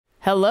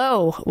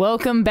Hello,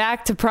 welcome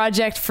back to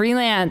Project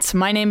Freelance.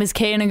 My name is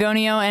Kay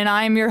Nagonio, and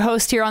I am your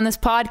host here on this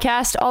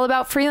podcast all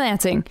about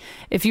freelancing.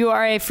 If you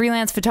are a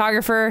freelance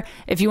photographer,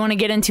 if you want to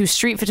get into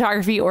street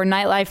photography or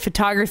nightlife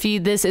photography,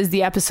 this is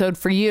the episode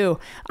for you.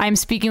 I'm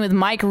speaking with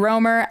Mike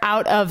Romer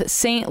out of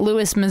St.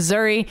 Louis,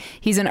 Missouri.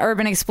 He's an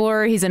urban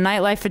explorer. He's a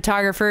nightlife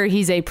photographer.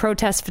 He's a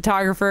protest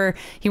photographer.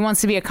 He wants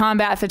to be a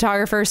combat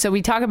photographer. So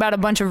we talk about a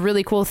bunch of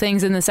really cool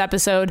things in this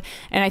episode,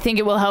 and I think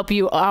it will help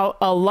you out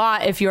a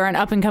lot if you're an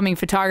up-and-coming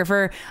photographer.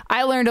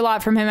 I learned a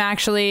lot from him,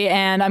 actually,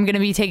 and I'm going to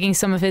be taking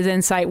some of his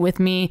insight with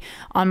me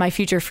on my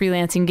future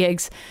freelancing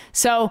gigs.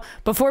 So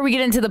before we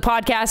get into the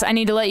podcast, I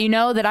need to let you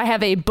know that I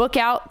have a book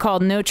out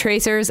called No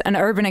Tracers, an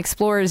Urban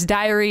Explorer's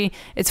Diary.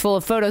 It's full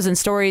of photos and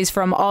stories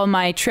from all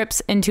my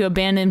trips into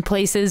abandoned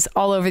places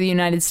all over the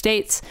United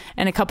States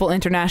and a couple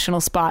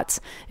international spots.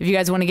 If you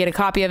guys want to get a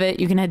copy of it,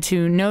 you can head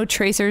to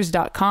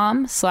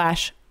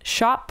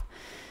notracers.com/shop.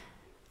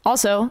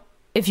 Also,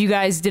 if you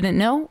guys didn't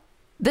know,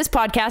 this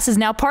podcast is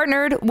now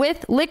partnered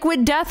with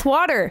Liquid Death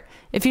Water.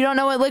 If you don't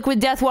know what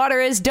Liquid Death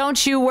Water is,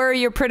 don't you worry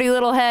your pretty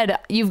little head.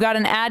 You've got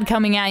an ad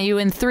coming at you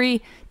in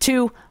 3,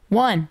 2,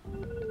 1.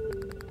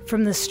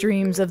 From the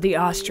streams of the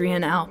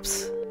Austrian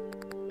Alps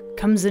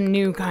comes a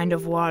new kind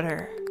of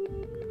water.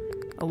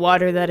 A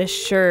water that is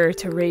sure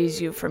to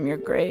raise you from your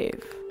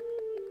grave.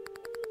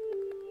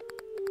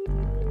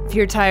 If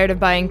you're tired of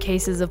buying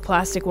cases of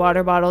plastic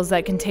water bottles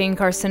that contain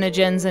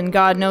carcinogens and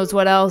God knows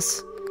what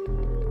else,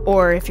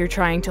 or if you're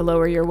trying to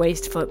lower your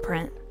waste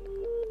footprint,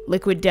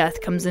 Liquid Death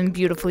comes in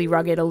beautifully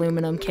rugged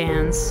aluminum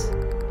cans.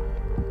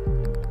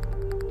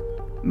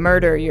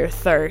 Murder your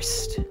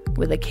thirst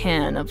with a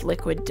can of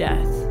Liquid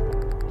Death.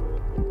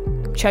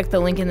 Check the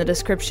link in the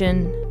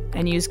description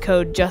and use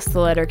code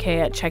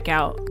JustTheLetterK at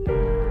checkout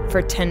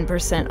for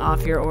 10%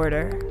 off your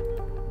order.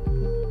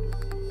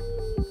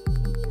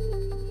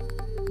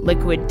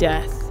 Liquid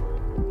Death.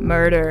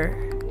 Murder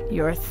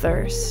your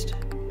thirst.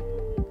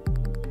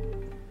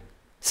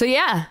 So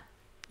yeah,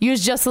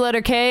 use just the letter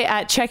K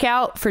at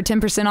checkout for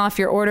 10% off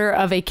your order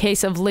of a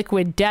case of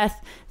Liquid Death.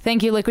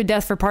 Thank you, Liquid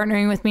Death, for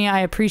partnering with me.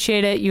 I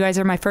appreciate it. You guys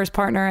are my first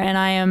partner, and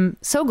I am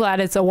so glad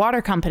it's a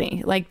water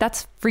company. Like,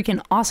 that's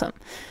freaking awesome.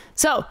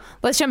 So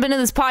let's jump into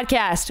this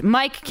podcast.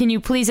 Mike, can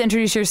you please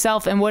introduce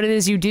yourself and what it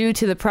is you do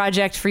to the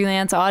Project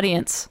Freelance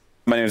audience?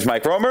 My name is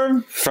Mike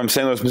Romer from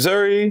St. Louis,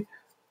 Missouri,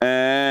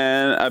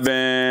 and I've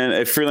been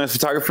a freelance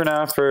photographer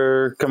now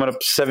for coming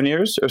up 7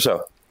 years or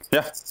so.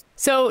 Yeah.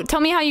 So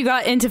tell me how you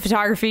got into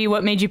photography.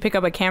 What made you pick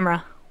up a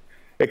camera?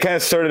 It kind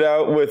of started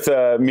out with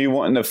me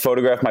wanting to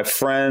photograph my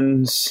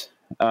friends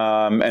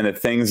and the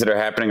things that are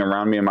happening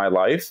around me in my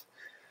life.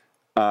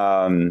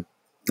 I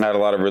had a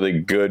lot of really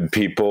good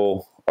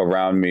people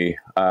around me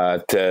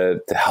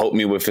to help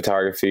me with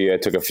photography. I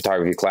took a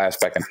photography class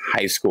back in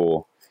high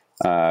school.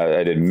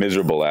 I did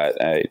miserable at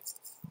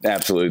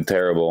absolutely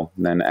terrible.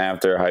 And then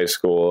after high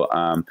school,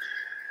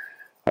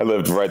 I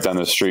lived right down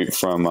the street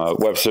from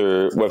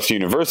Webster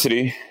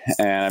University,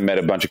 and I met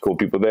a bunch of cool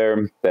people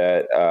there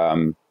that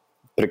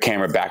put a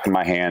camera back in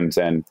my hands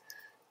and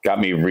got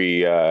me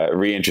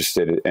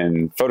reinterested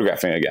in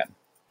photographing again.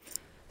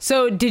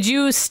 So did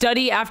you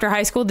study after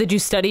high school? Did you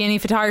study any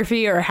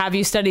photography, or have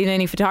you studied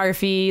any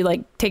photography,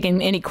 like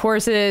taking any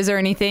courses or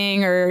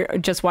anything, or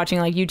just watching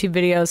like YouTube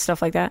videos,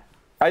 stuff like that?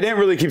 I didn't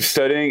really keep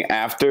studying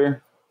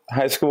after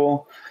high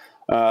school.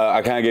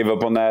 I kind of gave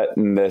up on that,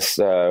 and this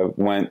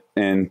went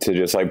into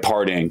just like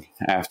partying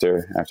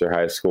after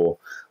high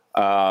school.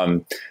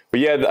 But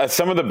yeah,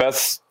 some of the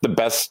best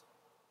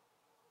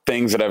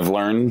things that I've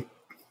learned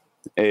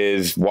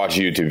is watch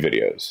YouTube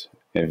videos.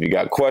 If you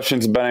got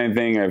questions about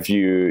anything, or if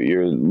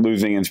you're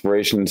losing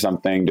inspiration in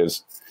something,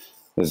 there's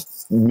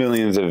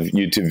millions of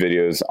YouTube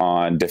videos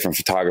on different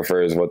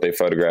photographers, what they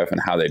photograph and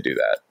how they do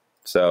that.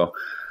 So,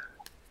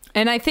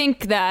 and I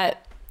think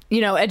that,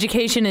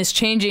 education is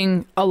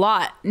changing a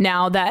lot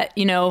now that,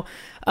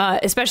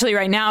 especially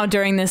right now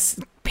during this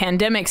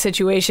pandemic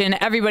situation,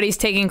 everybody's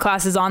taking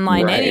classes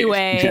online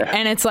anyway. Yeah.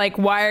 And it's like,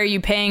 why are you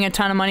paying a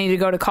ton of money to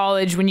go to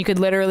college when you could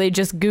literally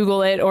just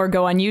Google it or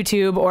go on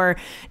YouTube or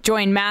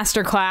join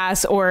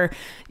Masterclass or,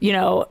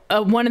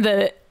 one of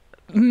the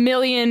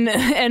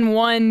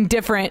 1,000,001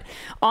 different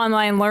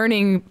online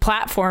learning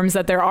platforms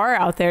that there are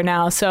out there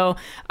now. So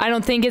I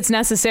don't think it's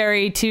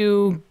necessary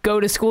to go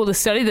to school to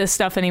study this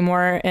stuff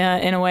anymore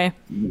in a way.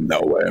 No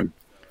way.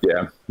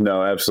 Yeah,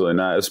 no, absolutely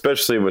not.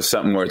 Especially with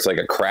something where it's like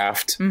a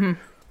craft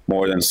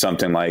more than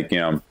something like,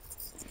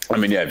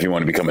 if you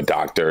want to become a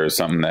doctor or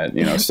something that,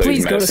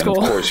 studies medicine, of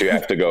course you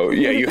have to go.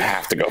 Yeah, you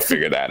have to go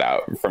figure that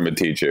out from a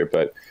teacher.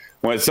 But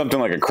when it's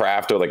something like a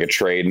craft or like a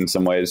trade in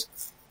some ways,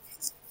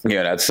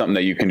 that's something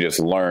that you can just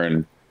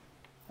learn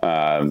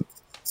by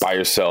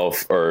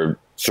yourself or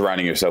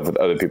surrounding yourself with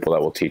other people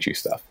that will teach you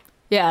stuff.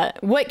 Yeah.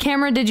 What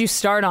camera did you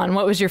start on?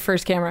 What was your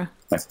first camera?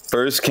 My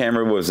first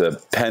camera was a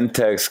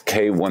Pentax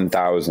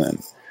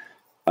K1000.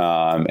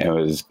 It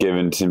was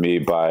given to me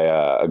by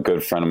a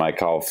good friend of mine,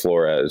 Kyle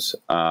Flores.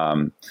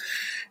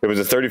 It was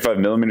a 35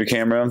 millimeter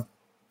camera.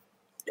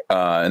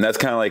 And that's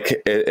kind of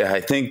like, I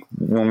think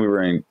when we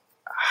were in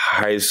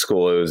high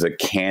school. It was a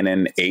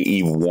Canon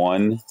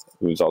AE1.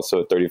 It was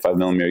also a 35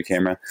 millimeter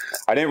camera.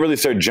 I didn't really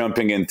start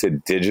jumping into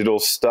digital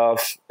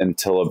stuff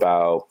until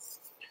about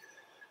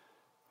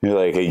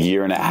like a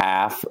year and a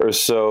half or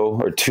so,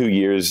 or 2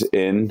 years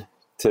in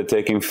to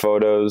taking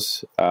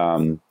photos.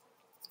 And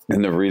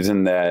the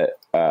reason that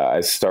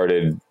I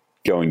started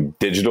going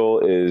digital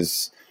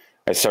is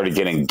I started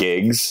getting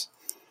gigs,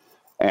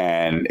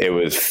 and it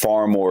was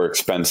far more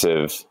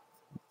expensive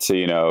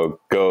to,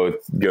 go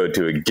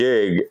to a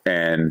gig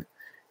and,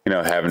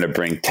 having to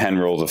bring 10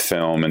 rolls of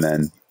film and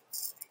then,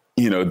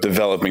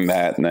 developing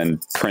that and then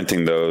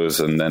printing those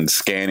and then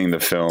scanning the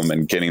film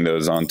and getting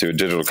those onto a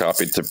digital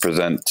copy to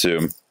present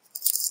to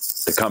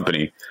the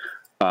company.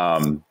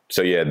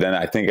 So yeah, then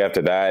I think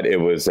after that it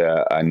was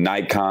a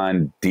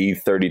Nikon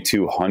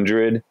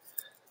D3200,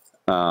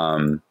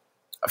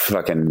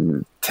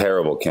 fucking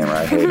terrible camera.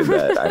 I hated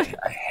that.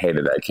 I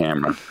hated that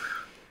camera.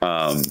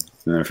 And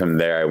then from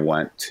there I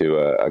went to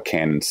a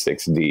Canon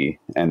 6D,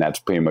 and that's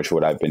pretty much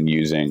what I've been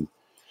using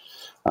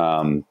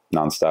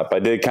nonstop. I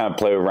did kind of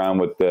play around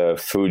with the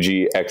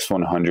Fuji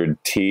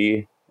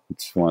X100T.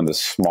 It's one of the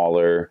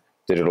smaller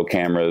digital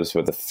cameras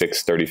with a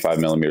fixed 35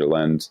 millimeter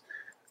lens.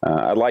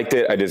 I liked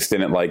it. I just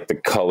didn't like the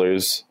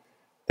colors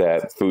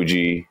that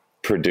Fuji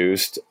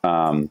produced.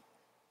 I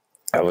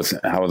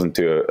wasn't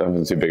too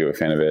big of a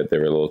fan of it. They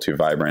were a little too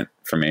vibrant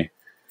for me.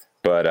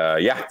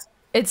 But yeah.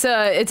 It's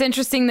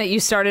interesting that you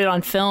started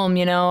on film.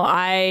 When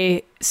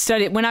I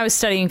was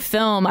studying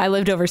film, I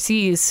lived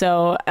overseas.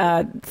 So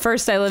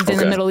first I lived in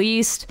the Middle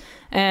East,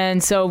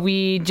 and so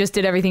we just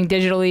did everything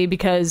digitally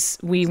because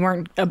we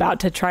weren't about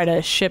to try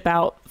to ship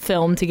out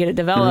film to get it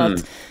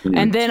developed. Mm-hmm.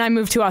 And then I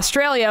moved to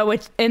Australia,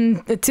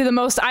 to the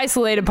most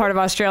isolated part of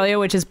Australia,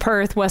 which is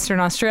Perth, Western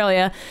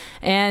Australia,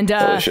 and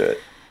holy shit.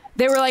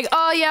 They were like,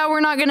 oh yeah,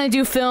 we're not going to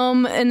do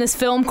film in this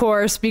film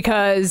course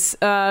because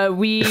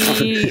we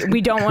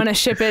don't want to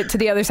ship it to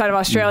the other side of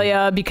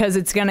Australia because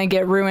it's going to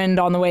get ruined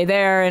on the way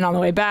there and on the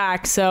way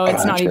back. So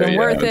it's not even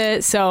worth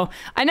it. So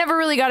I never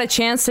really got a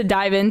chance to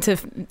dive into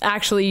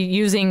actually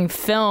using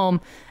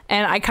film.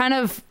 And I kind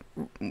of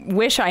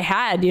wish I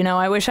had,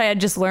 I wish I had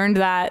just learned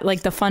that,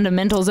 like the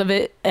fundamentals of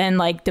it and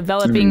like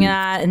developing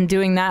that and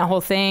doing that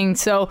whole thing.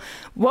 So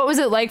what was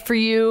it like for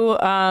you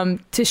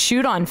to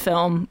shoot on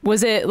film?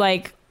 Was it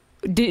like,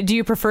 do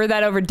you prefer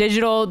that over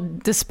digital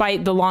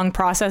despite the long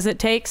process it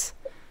takes?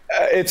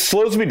 It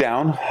slows me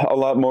down a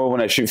lot more when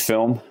I shoot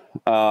film.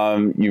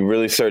 You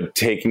really start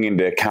taking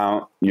into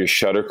account your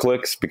shutter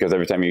clicks, because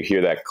every time you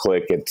hear that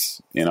click, it's,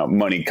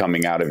 money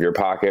coming out of your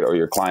pocket or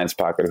your client's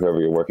pocket,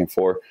 whoever you're working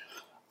for.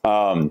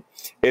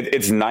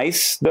 It's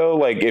nice though.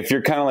 Like if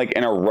you're kind of like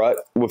in a rut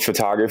with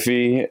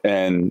photography,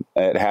 and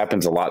it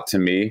happens a lot to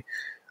me,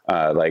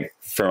 like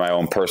for my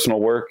own personal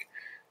work,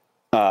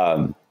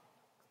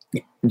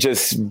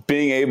 just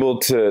being able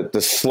to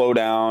slow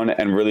down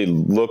and really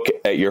look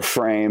at your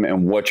frame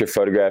and what you're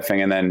photographing,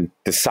 and then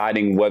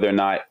deciding whether or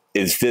not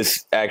is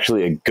this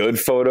actually a good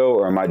photo,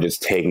 or am I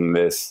just taking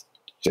this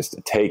just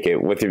to take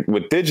it.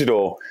 With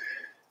digital,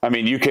 I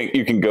mean, you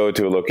can go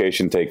to a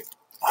location, take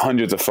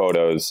hundreds of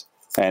photos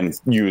and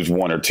use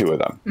one or two of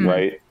them.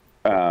 Right.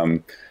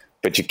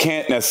 But you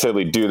can't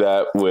necessarily do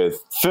that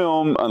with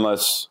film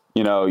unless,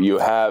 you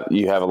have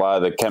a lot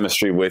of the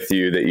chemistry with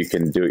you that you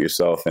can do it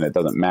yourself, and it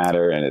doesn't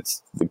matter. And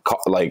it's the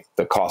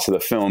cost of the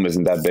film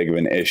isn't that big of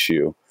an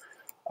issue.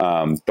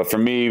 But for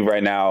me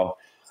right now,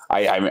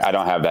 I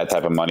don't have that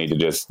type of money to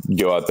just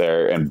go out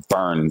there and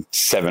burn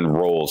 7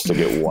 rolls to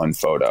get one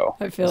photo.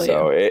 I feel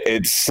so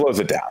it slows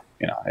it down.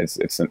 It's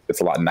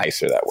a lot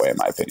nicer that way, in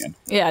my opinion.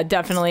 Yeah,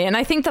 definitely. And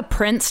I think the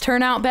prints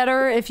turn out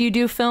better if you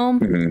do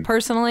film,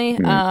 personally.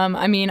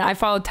 I mean, I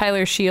followed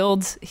Tyler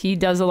Shields. He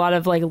does a lot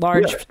of like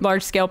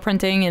large scale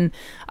printing, and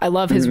I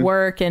love his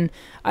work, and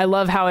I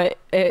love how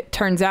it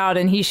turns out,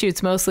 and he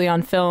shoots mostly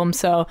on film.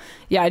 So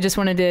yeah, I just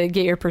wanted to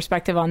get your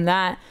perspective on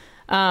that.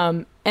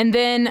 And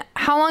then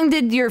how long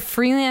did your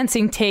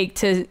freelancing take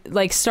to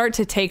like start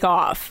to take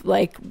off?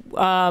 Like,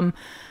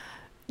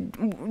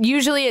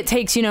 usually it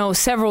takes,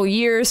 several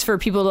years for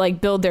people to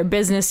like build their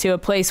business to a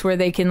place where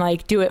they can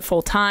like do it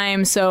full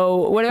time.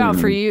 So what about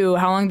for you?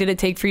 How long did it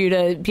take for you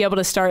to be able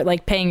to start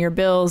like paying your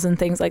bills and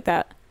things like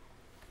that?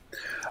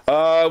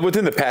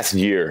 Within the past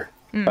year,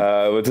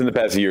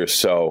 or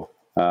so,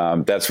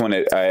 that's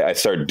when I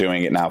started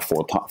doing it now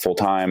full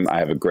time. I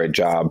have a great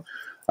job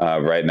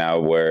right now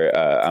where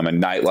I'm a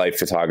nightlife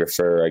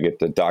photographer. I get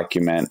to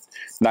document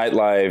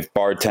nightlife,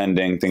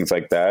 bartending, things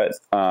like that.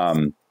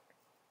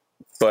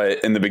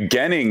 But in the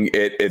beginning,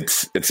 it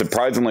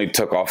surprisingly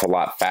took off a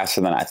lot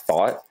faster than I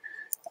thought,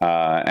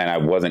 and I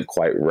wasn't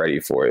quite ready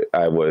for it.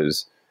 I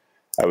was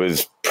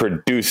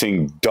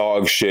producing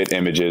dog shit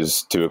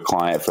images to a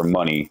client for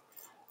money,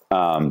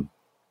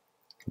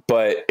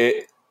 but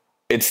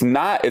it's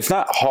not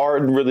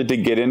hard really to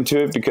get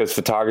into it, because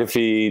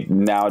photography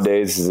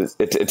nowadays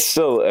it's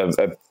still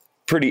a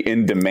pretty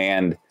in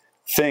demand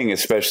thing,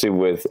 especially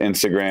with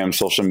Instagram,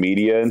 social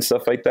media, and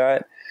stuff like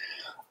that.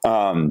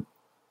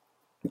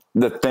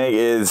 The thing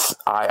is,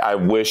 I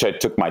wish I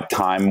took my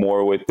time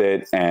more with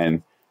it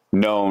and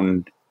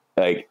known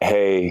like,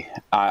 hey,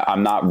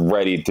 I'm not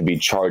ready to be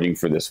charging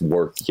for this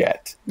work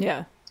yet.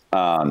 Yeah.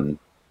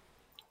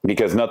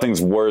 Because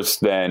nothing's worse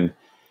than,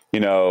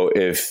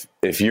 if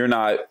you're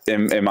not,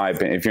 in my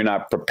opinion, if you're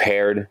not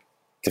prepared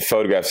to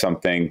photograph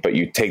something, but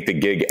you take the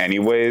gig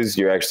anyways,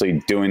 you're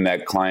actually doing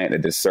that client a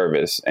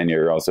disservice. And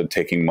you're also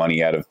taking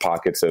money out of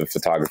pockets of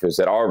photographers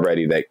that are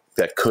ready,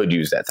 that could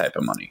use that type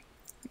of money.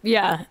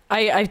 Yeah,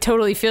 I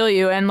totally feel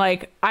you. And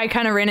like, I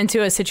kind of ran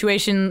into a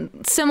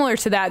situation similar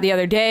to that the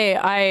other day.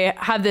 I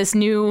have this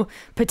new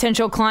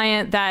potential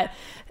client that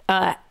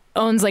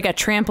owns like a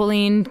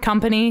trampoline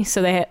company.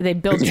 So they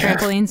build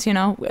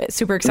trampolines,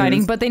 super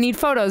exciting, but they need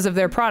photos of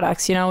their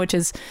products, which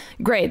is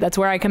great. That's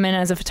where I come in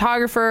as a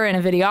photographer and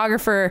a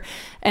videographer.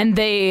 And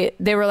they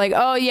were like,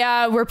 oh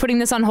yeah, we're putting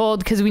this on hold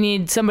because we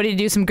need somebody to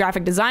do some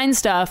graphic design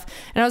stuff.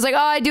 And I was like, oh,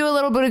 I do a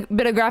little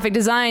bit of graphic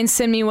design.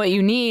 Send me what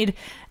you need.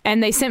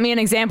 And they sent me an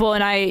example,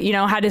 and I,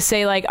 had to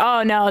say like,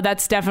 oh no,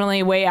 that's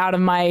definitely way out of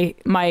my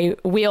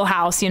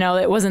wheelhouse.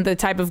 It wasn't the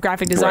type of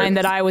graphic design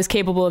that I was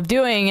capable of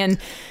doing. And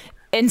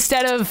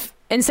instead of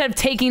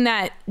taking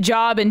that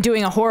job and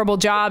doing a horrible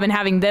job and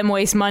having them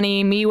waste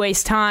money, me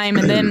waste time,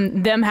 and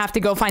then them have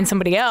to go find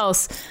somebody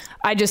else,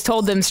 I just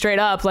told them straight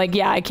up, like,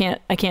 yeah, I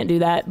can't do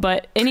that.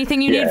 But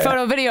anything you need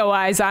photo video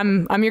wise,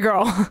 I'm your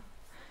girl.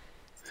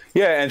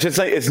 Yeah, and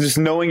it's just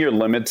knowing your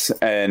limits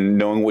and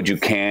knowing what you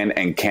can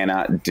and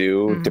cannot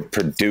do to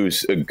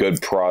produce a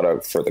good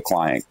product for the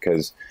client.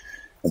 Because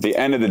at the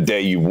end of the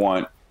day, you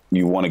want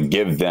to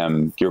give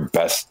them your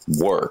best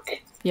work.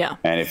 Yeah.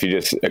 And if you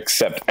just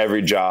accept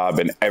every job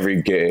and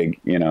every gig,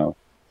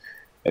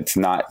 it's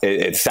not.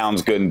 It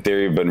sounds good in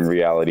theory, but in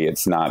reality,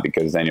 it's not,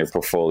 because then your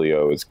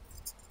portfolio is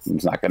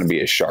not going to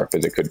be as sharp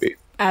as it could be.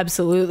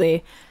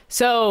 Absolutely.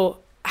 So,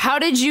 how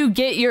did you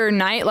get your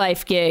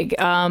nightlife gig?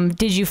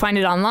 Did you find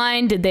it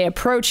online? Did they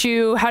approach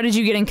you? How did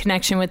you get in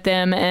connection with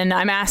them? And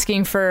I'm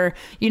asking for,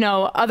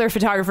 other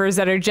photographers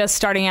that are just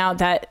starting out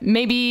that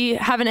maybe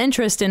have an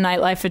interest in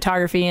nightlife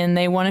photography and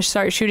they want to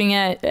start shooting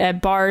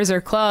at bars or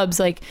clubs.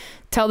 Like,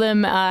 tell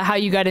them how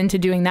you got into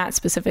doing that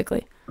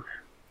specifically.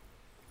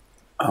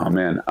 Oh,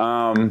 man.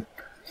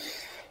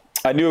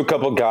 I knew a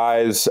couple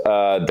guys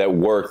that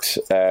worked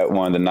at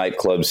one of the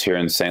nightclubs here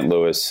in St.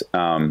 Louis.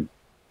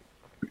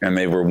 And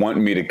they were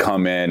wanting me to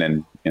come in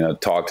and,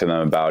 talk to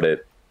them about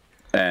it.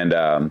 And,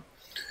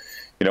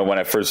 when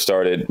I first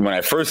started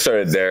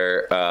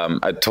there,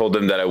 I told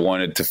them that I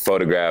wanted to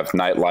photograph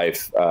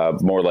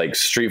nightlife, more like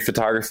street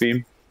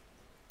photography,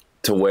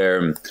 to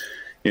where,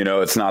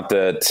 it's not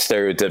the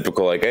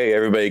stereotypical, like, hey,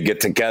 everybody get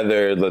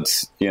together,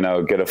 let's,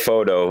 get a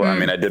photo. I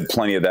mean, I did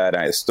plenty of that.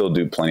 I still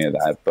do plenty of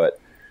that, but,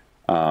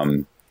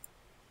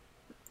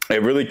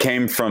 it really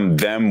came from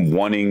them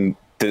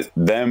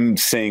them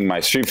seeing my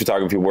street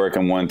photography work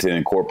and wanting to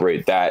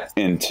incorporate that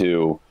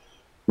into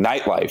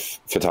nightlife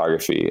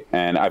photography.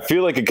 And I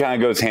feel like it kind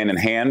of goes hand in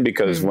hand,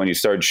 because when you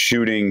start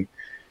shooting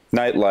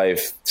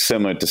nightlife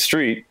similar to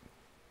street,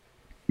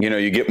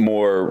 you get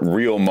more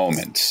real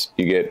moments.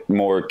 You get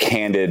more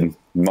candid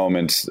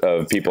moments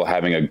of people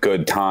having a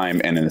good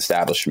time in an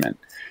establishment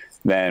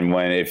than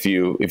if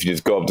you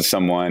just go up to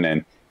someone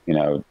and,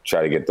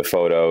 try to get the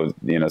photo.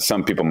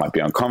 Some people might be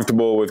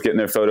uncomfortable with getting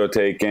their photo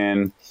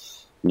taken.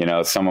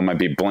 Someone might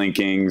be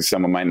blinking,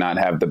 someone might not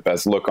have the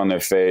best look on their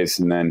face.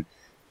 And then,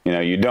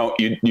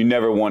 you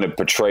never want to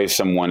portray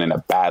someone in a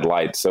bad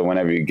light. So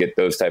whenever you get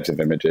those types of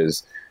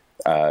images,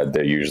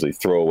 they're usually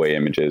throwaway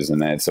images,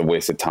 and then it's a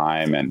waste of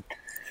time. And,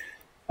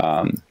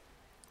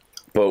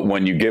 but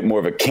when you get more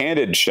of a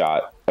candid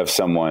shot of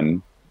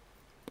someone,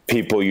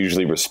 people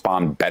usually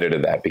respond better to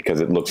that because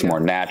it looks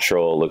more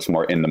natural, looks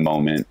more in the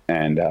moment.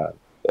 And,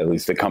 at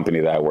least the company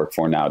that I work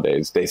for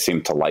nowadays, they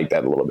seem to like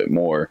that a little bit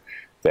more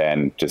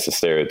than just a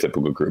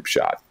stereotypical group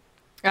shot.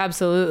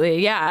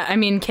 Absolutely. Yeah. I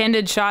mean,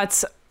 candid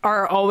shots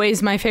are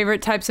always my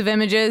favorite types of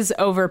images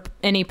over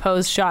any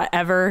pose shot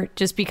ever,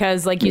 just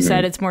because, like you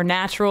said, it's more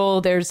natural.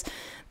 There's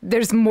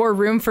more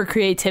room for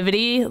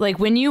creativity. Like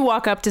when you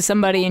walk up to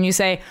somebody and you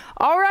say,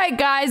 all right,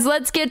 guys,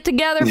 let's get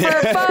together for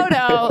a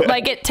photo.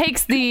 Like it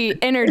takes the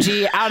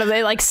energy out of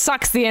it, like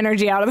sucks the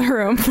energy out of the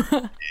room.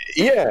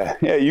 Yeah.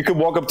 You could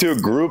walk up to a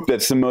group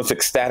that's the most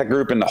ecstatic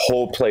group in the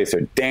whole place.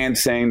 They're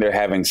dancing. They're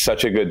having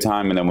such a good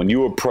time. And then when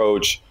you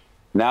approach,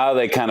 now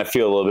they kind of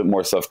feel a little bit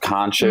more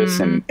self-conscious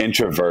and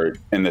introvert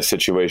in the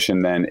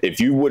situation than if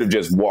you would have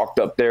just walked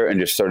up there and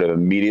just started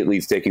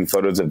immediately taking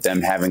photos of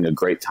them having a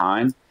great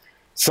time.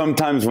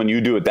 Sometimes when you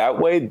do it that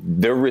way,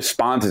 their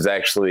response is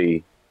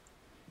actually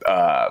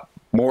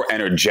more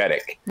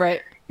energetic.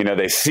 Right.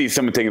 They see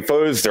someone taking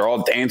photos, they're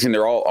all dancing,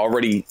 they're all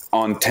already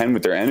on 10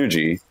 with their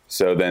energy.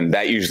 So then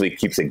that usually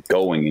keeps it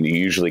going. And you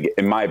usually get,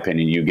 in my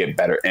opinion, you get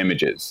better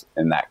images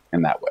in that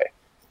way.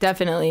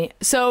 Definitely.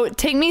 So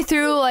take me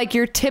through like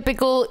your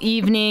typical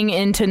evening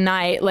into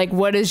night. Like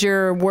what does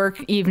your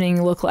work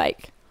evening look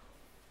like?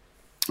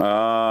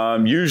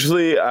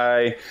 Usually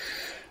I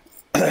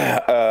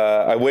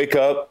wake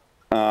up.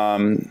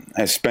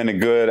 I spend a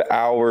good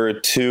hour or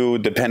two,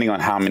 depending on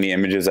how many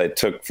images I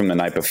took from the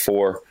night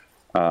before.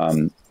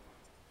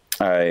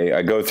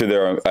 I go through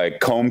there, I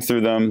comb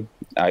through them,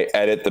 I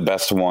edit the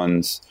best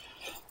ones,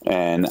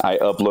 and I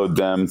upload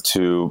them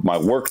to my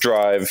work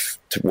drive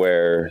to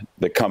where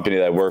the company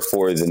that I work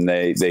for, then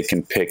they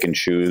can pick and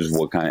choose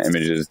what kind of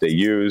images they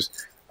use.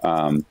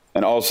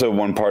 And also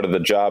one part of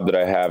the job that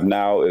I have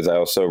now is I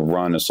also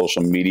run a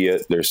social media.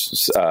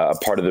 There's a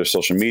part of their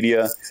social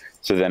media.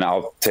 So then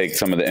I'll take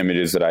some of the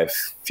images that I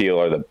feel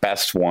are the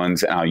best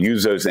ones, and I'll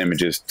use those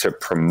images to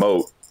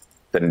promote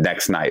the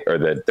next night or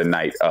the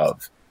night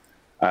of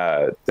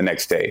the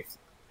next day.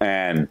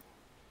 And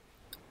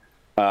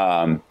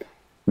then,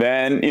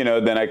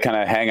 then I kind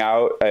of hang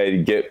out.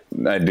 I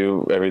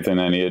do everything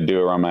I need to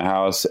do around my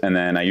house. And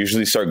then I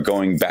usually start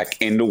going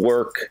back into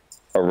work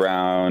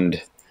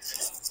around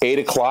 8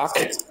 o'clock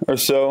or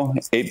so,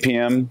 8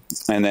 p.m.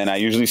 And then I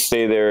usually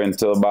stay there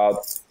until about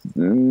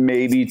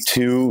maybe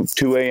 2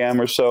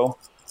 a.m. or so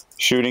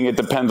shooting. It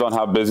depends on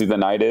how busy the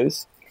night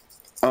is.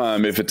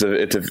 If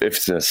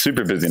it's a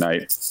super busy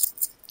night,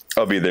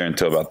 I'll be there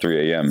until about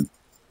 3 a.m.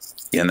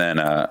 and then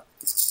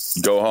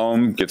go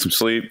home, get some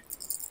sleep,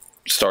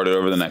 start it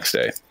over the next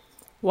day.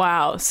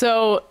 Wow.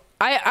 So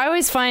I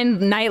always find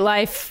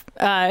nightlife,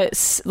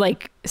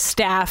 like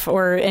staff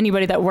or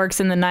anybody that works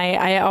in the night,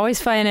 I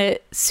always find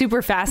it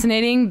super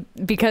fascinating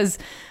because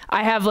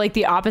I have like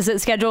the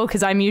opposite schedule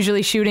because I'm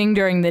usually shooting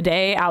during the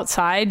day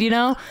outside,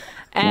 And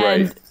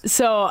right.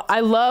 So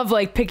I love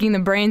like picking the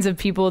brains of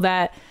people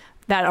that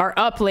are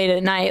up late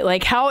at night.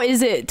 Like, how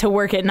is it to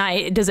work at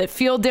night? Does it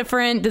feel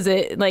different? Is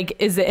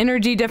the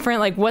energy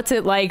different? Like, what's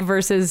it like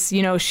versus,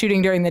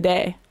 shooting during the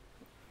day?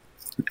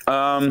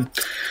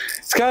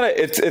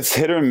 It's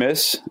hit or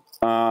miss.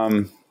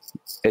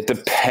 It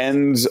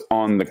depends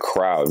on the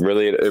crowd.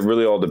 Really, it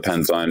really all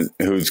depends on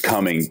who's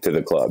coming to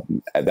the club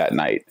at that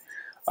night.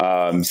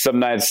 Some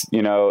nights,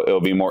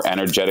 it'll be more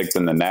energetic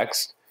than the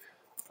next.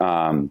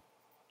 Let's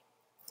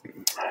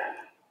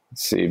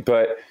see,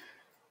 but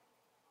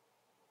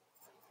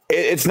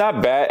it's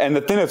not bad. And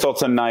the thing that's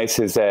also nice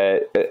is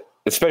that,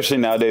 especially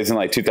nowadays in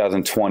like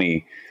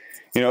 2020,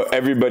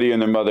 everybody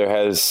and their mother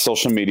has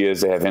social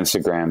medias. They have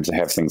Instagrams. They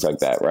have things like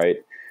that,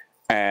 right?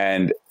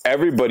 And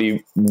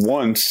everybody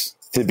wants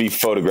to be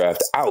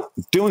photographed out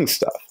doing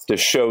stuff to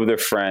show their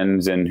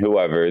friends and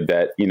whoever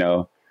that,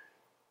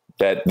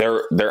 that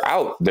they're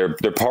out, they're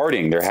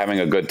partying, they're having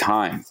a good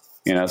time,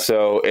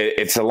 so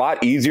it's a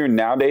lot easier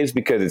nowadays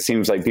because it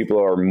seems like people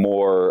are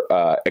more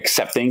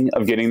accepting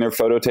of getting their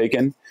photo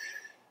taken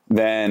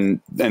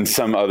than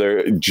some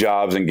other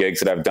jobs and gigs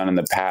that I've done in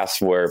the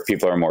past where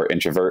people are more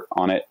introvert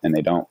on it and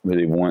they don't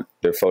really want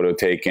their photo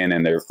taken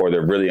and they're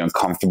really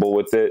uncomfortable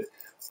with it.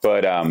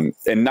 But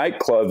in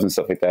nightclubs and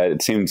stuff like that,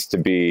 it seems to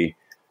be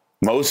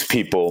most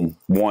people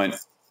want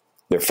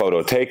their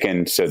photo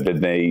taken so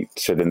then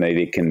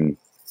they can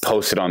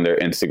post it on their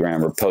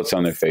Instagram or post it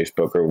on their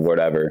Facebook or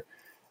whatever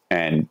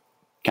and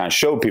kind of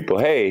show people,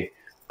 hey,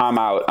 I'm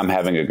out, I'm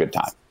having a good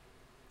time.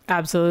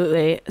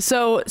 Absolutely.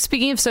 So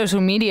speaking of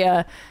social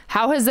media,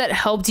 how has that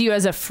helped you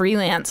as a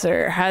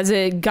freelancer? Has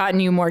it gotten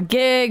you more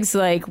gigs?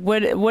 Like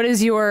what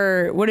is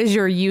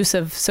your use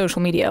of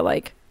social media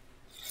like?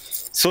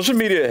 Social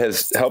media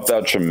has helped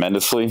out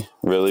tremendously,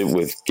 really,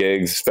 with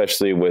gigs,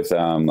 especially with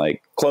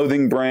like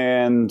clothing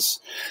brands,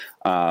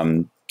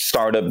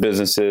 startup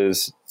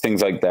businesses,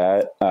 things like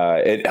that.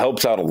 It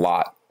helps out a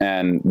lot,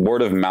 and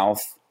word of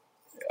mouth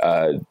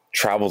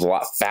travels a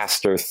lot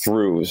faster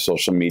through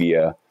social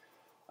media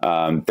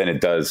than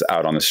it does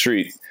out on the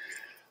street.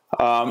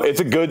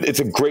 It's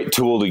a great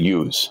tool to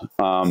use.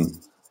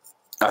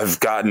 I've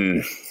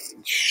gotten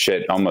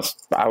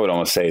I would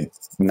almost say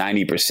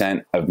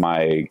 90% of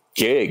my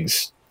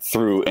gigs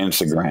through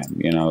Instagram,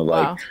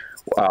 Wow.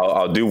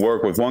 I'll do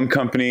work with one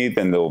company,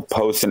 then they'll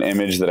post an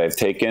image that I've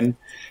taken,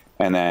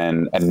 and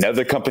then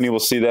another company will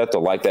see that,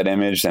 they'll like that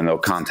image, and they'll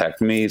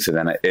contact me. So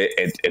then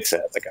it's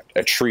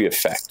a tree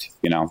effect,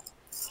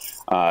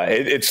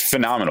 it's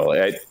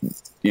phenomenal.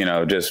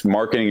 Just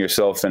marketing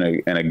yourself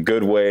in a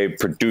good way,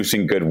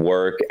 producing good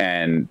work,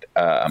 and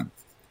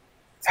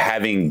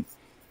having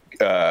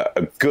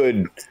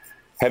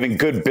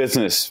good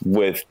business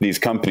with these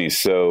companies.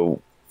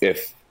 So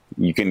if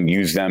you can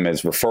use them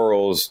as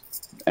referrals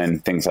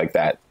and things like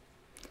that.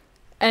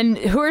 And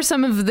who are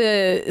some of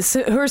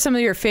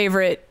your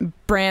favorite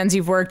brands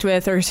you've worked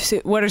with, or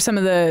what are some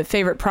of the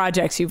favorite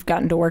projects you've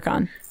gotten to work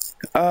on?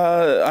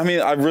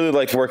 I really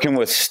liked working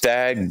with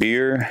Stag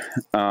Beer.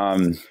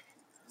 I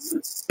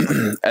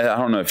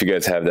don't know if you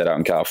guys have that out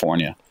in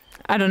California.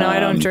 I don't know. I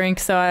don't drink,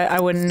 so I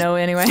wouldn't know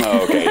anyway.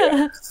 Oh, okay.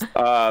 Yeah.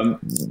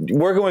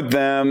 Working with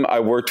them, I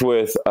worked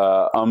with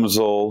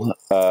UMSL,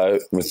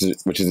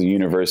 which is a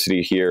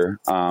university here.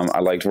 I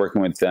liked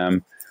working with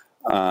them.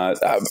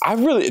 I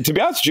really, to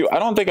be honest with you, I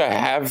don't think I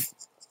have.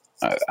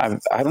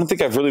 I don't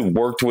think I've really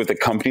worked with a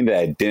company that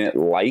I didn't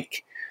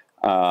like.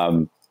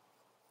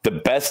 The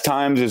best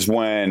times is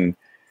when,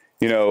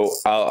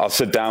 I'll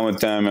sit down with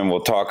them and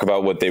we'll talk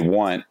about what they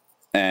want.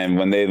 And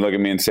when they look at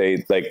me and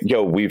say, like,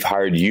 yo, we've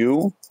hired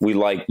you, we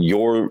like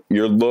your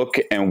look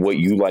and what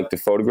you like to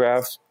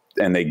photograph,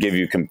 and they give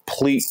you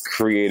complete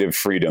creative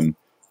freedom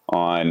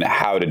on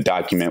how to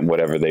document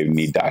whatever they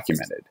need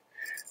documented.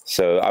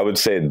 So I would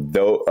say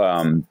though,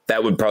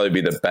 that would probably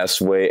be the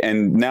best way.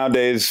 And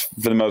nowadays,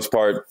 for the most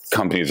part,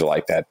 companies are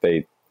like that.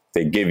 They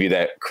give you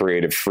that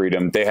creative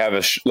freedom. They have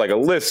a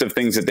list of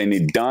things that they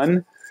need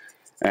done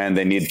and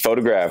they need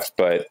photographed,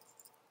 but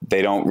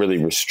they don't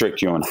really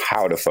restrict you on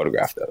how to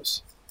photograph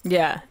those.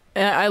 Yeah.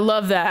 I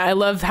love that. I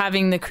love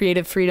having the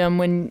creative freedom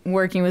when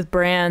working with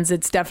brands.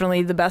 It's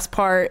definitely the best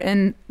part.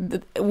 And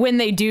when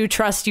they do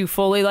trust you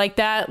fully like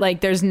that,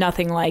 like there's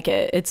nothing like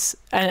it. It's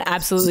an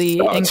absolutely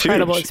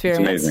incredible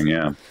experience. It's amazing.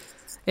 Yeah.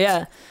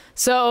 Yeah.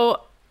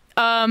 So,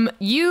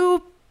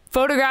 you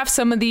photographed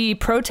some of the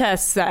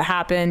protests that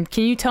happened.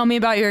 Can you tell me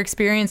about your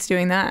experience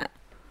doing that?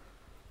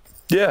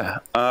 Yeah.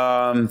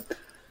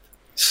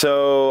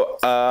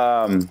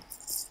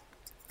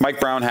 Mike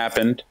Brown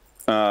happened.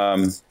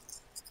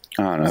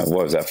 I don't know,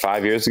 what was that,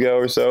 5 years ago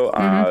or so?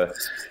 Mm-hmm.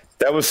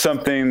 That was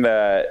something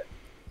that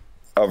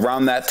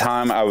around that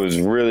time I was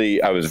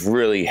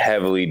really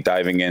heavily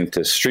diving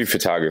into street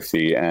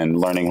photography and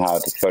learning how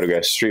to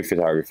photograph street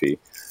photography,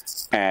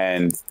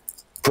 and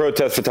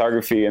protest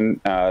photography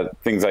and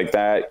things like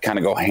that kind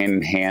of go hand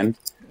in hand.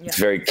 Yeah. It's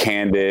very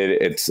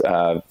candid. It's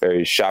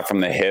very shot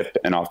from the hip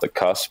and off the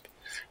cusp.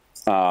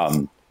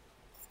 I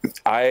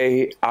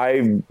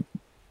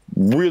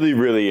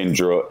really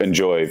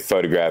enjoy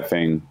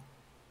photographing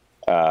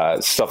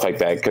stuff like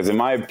that, because in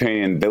my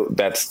opinion,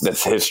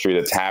 that's history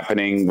that's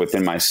happening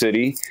within my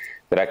city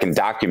that I can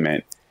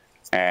document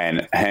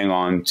and hang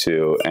on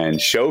to and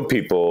show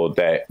people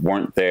that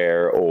weren't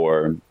there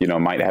or, you know,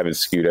 might have a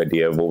skewed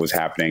idea of what was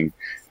happening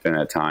during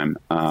that time.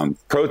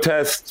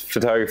 Protest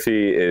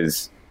photography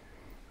is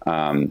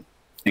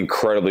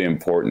incredibly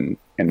important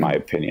in my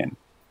opinion,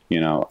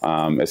 you know,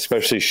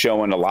 especially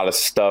showing a lot of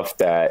stuff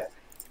that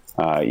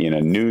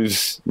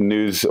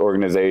news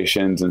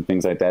organizations and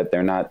things like that,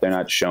 they're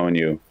not showing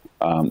you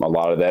a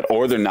lot of that,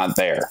 or they're not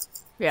there.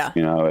 Yeah.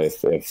 You know, if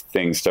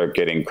things start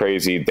getting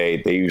crazy,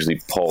 they usually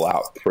pull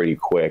out pretty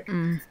quick.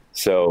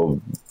 So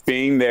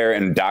being there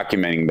and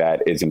documenting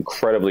that is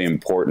incredibly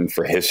important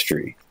for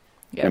history,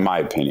 in my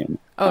opinion.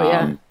 Oh,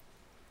 yeah.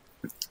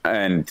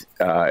 And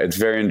it's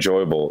very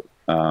enjoyable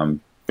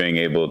being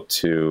able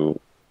to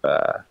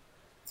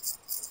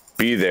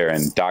be there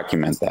and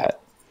document that.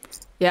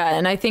 Yeah,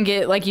 and I think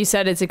it, like you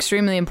said, it's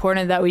extremely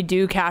important that we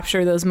do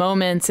capture those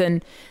moments.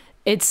 And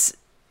it's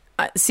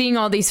seeing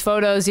all these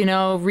photos, you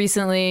know,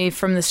 recently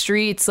from the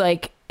streets,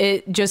 like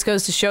it just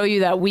goes to show you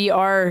that we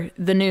are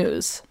the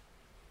news.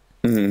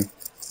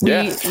 Mm-hmm.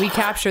 Yeah. We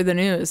capture the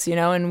news, you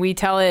know, and we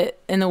tell it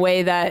in a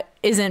way that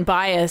isn't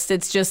biased.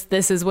 It's just,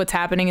 this is what's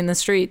happening in the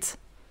streets.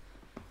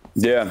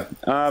 Yeah.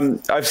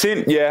 I've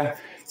seen, you're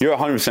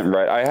 100%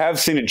 right. I have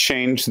seen it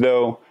change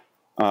though,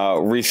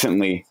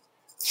 recently.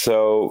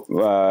 So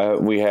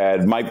we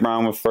had Mike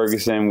Brown with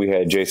Ferguson. We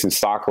had Jason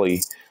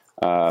Stockley,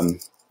 who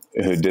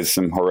did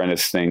some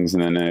horrendous things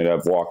and then ended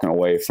up walking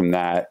away from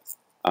that.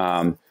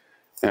 And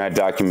I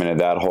documented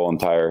that whole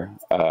entire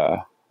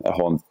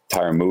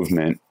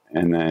movement.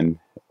 And then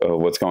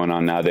what's going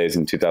on nowadays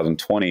in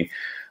 2020.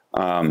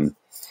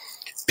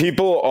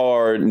 People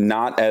are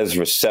not as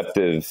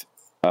receptive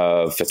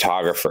of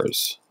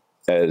photographers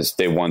as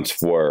they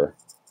once were.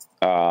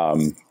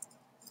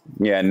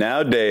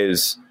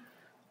 Nowadays,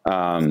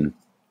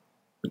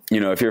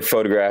 if you're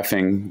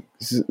photographing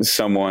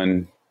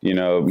someone, you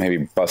know,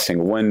 maybe busting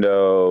a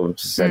window,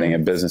 setting a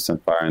business on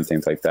fire and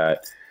things like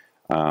that,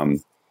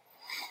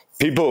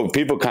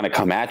 people kind of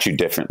come at you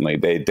differently.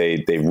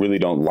 They really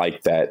don't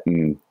like that.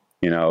 And,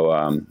 you know,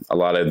 a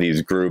lot of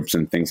these groups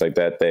and things like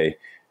that, they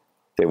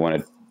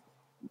want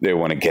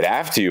to get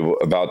after you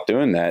about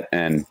doing that.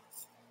 And,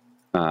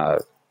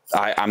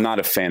 I'm not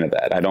a fan of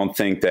that. I don't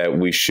think that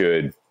we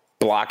should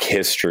block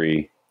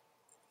history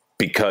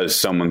because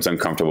someone's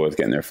uncomfortable with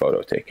getting their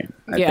photo taken.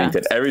 I think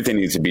that everything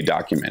needs to be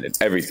documented.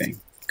 Everything.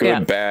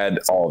 Good, bad,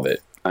 all of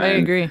it. I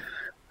agree.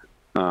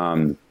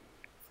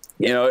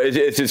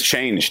 It's just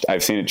changed.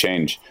 I've seen it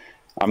change.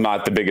 I'm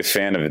not the biggest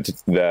fan of it.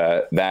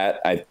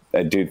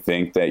 I do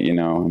think that, you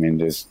know, I mean,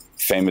 there's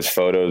famous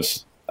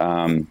photos,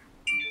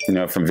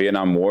 from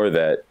Vietnam War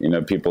that, you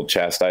know, people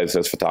chastise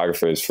those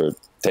photographers for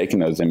taking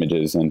those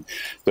images. And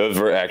those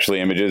were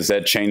actually images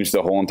that changed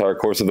the whole entire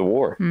course of the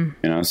war. You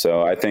know,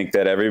 so I think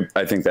that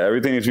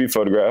everything needs to be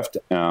photographed.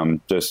 I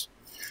don't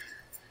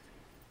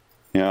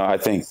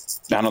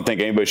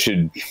think anybody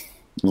should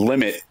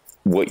limit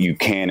what you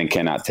can and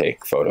cannot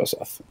take photos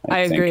of. I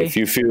agree. If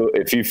you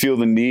feel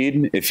the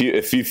need, if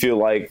you feel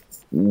like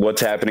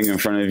what's happening in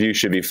front of you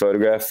should be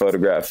photographed,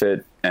 photograph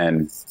it.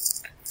 And,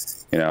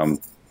 you know,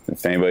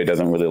 if anybody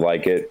doesn't really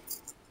like it,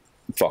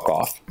 fuck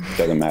off. It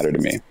doesn't matter to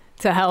me.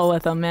 To hell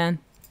with them, man.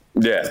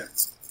 Yeah.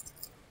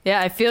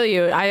 Yeah, I feel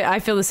you. I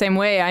feel the same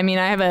way. I mean,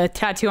 I have a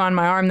tattoo on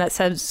my arm that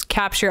says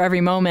capture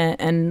every moment.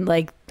 And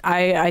like,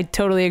 I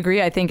totally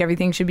agree. I think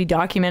everything should be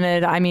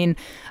documented. I mean,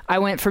 I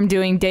went from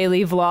doing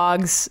daily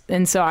vlogs,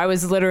 and so I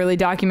was literally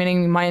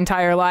documenting my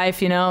entire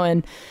life, you know,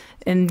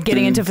 and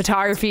getting into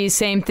photography,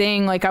 same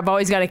thing. Like, I've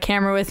always got a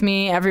camera with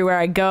me everywhere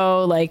I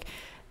go. Like,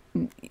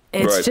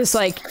 it's Right. just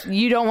like,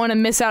 you don't want to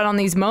miss out on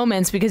these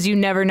moments because you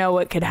never know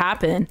what could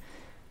happen.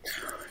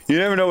 You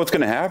never know what's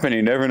going to happen.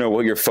 You never know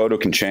what your photo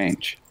can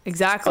change.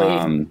 Exactly.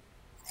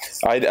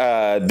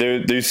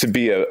 There used to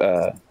be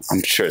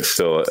I'm sure it's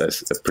still a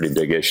pretty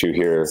big issue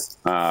here.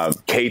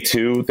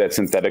 K2, that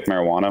synthetic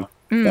marijuana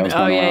that was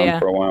going around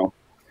for a while.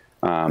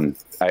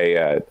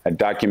 I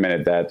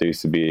documented that. There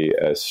used to be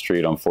a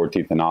street on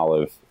 14th and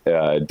Olive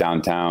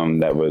downtown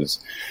that was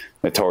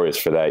notorious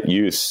for that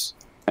use.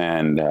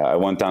 And I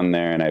went down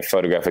there and I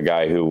photographed a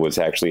guy who was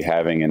actually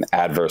having an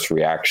adverse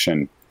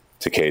reaction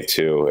to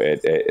K2.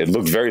 It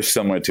looked very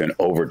similar to an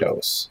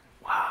overdose.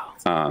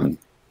 Wow.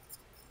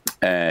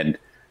 And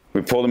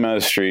we pulled him out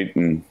of the street,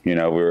 and we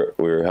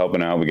were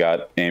helping out. We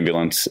got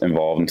ambulance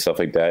involved and stuff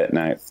like that. And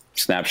I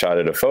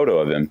snapshotted a photo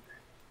of him,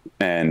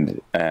 and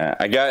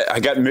I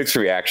got mixed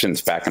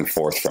reactions back and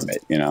forth from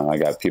it. I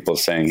got people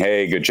saying,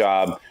 "Hey, good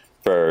job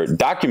for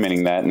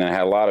documenting that," and I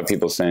had a lot of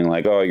people saying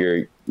like, "Oh,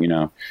 you're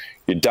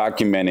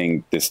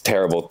documenting this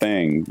terrible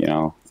thing,"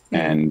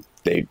 and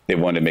they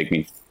wanted to make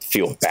me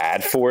feel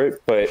bad for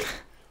it. But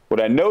what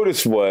I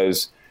noticed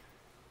was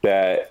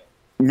that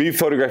me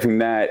photographing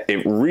that,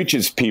 it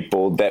reaches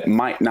people that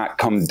might not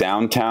come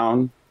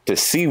downtown to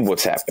see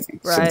what's happening.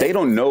 Right. So they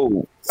don't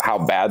know how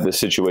bad the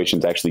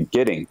situation's actually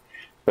getting.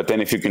 But then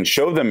if you can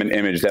show them an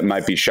image that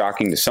might be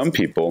shocking to some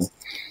people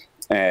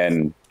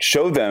and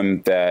show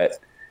them that,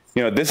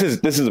 this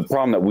is a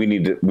problem that we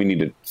need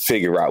to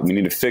figure out. We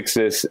need to fix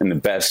this in the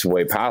best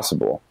way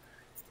possible.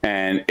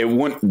 And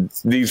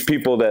these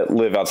people that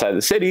live outside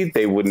the city,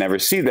 they would never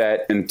see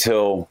that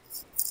until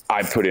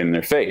I put it in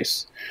their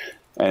face.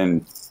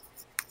 And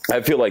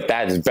I feel like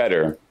that is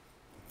better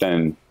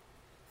than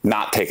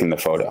not taking the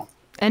photo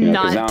and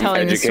not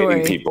telling the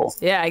story. People.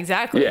 Yeah,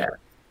 exactly. Yeah.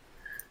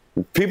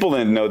 People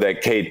didn't know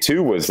that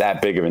K2 was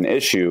that big of an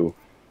issue.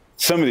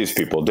 Some of these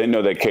people didn't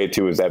know that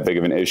K2 was that big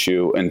of an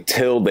issue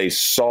until they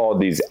saw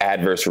these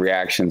adverse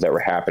reactions that were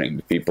happening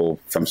to people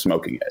from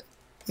smoking it.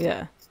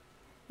 Yeah.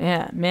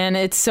 Yeah, man,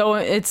 it's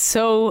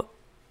so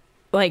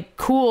like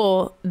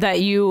cool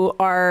that you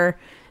are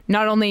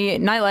not only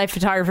nightlife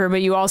photographer,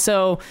 but you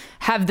also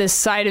have this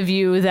side of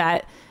you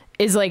that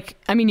is like,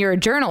 I mean, you're a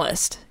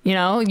journalist,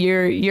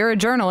 you're a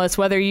journalist,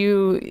 whether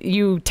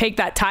you take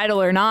that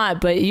title or not,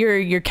 but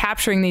you're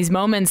capturing these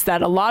moments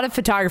that a lot of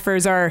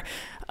photographers are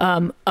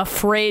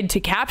afraid to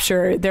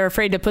capture. They're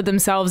afraid to put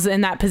themselves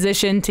in that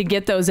position to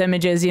get those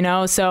images,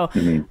 So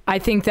I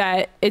think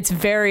that it's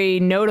very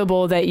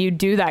notable that you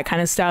do that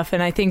kind of stuff.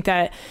 And I think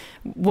that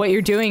what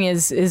you're doing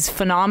is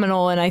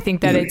phenomenal. And I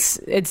think that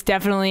it's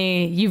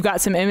definitely, you've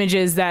got some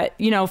images that,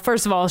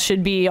 first of all,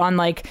 should be on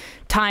like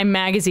Time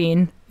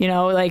magazine,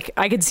 like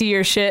I could see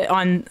your shit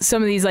on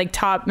some of these like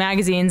top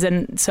magazines.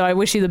 And so I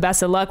wish you the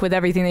best of luck with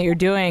everything that you're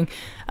doing.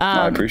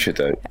 I appreciate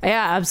that.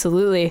 Yeah,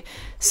 absolutely.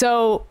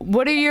 So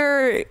what are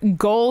your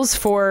goals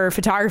for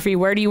photography?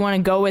 Where do you want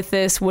to go with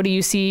this? What do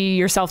you see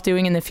yourself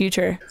doing in the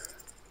future?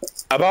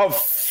 About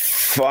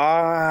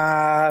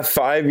 5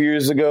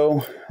 years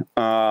ago,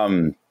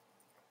 I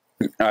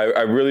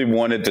really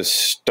wanted to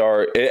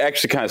start. It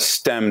actually kind of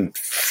stemmed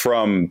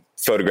from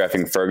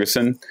photographing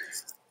Ferguson.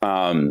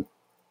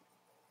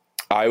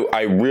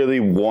 I really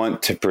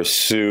want to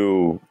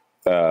pursue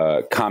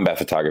combat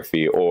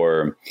photography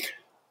or,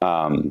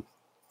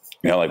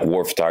 like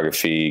war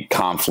photography,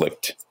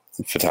 conflict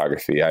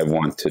photography. I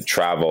want to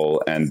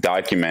travel and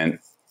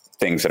document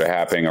things that are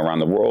happening around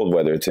the world,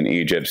 whether it's in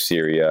Egypt,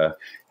 Syria,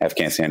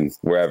 Afghanistan,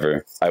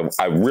 wherever.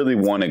 I really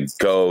want to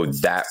go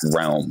that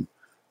realm.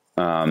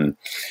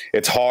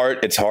 It's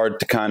hard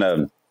to kind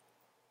of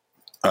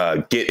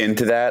get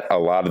into that. A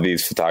lot of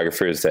these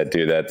photographers that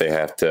do that, they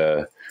have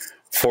to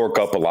fork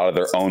up a lot of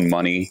their own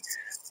money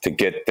to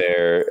get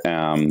there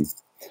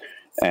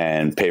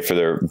and pay for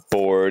their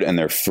board and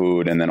their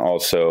food, and then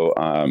also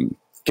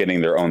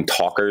getting their own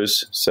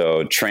talkers.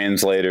 So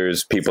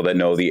translators, people that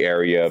know the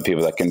area,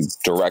 people that can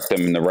direct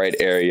them in the right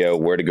area,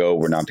 where to go,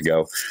 where not to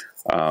go.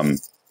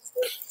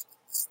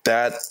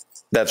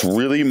 That's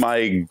really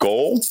my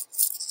goal.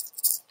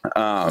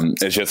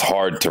 It's just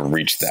hard to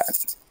reach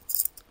that.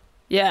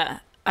 Yeah,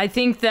 I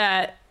think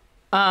that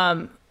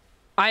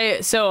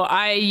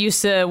I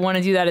used to want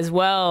to do that as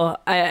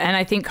well. And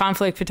I think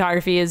conflict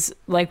photography is,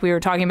 like we were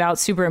talking about,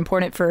 super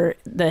important for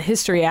the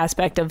history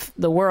aspect of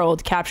the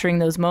world, capturing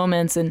those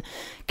moments and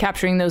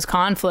capturing those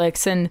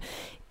conflicts. And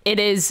it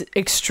is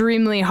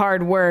extremely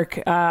hard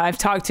work. I've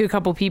talked to a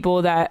couple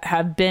people that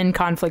have been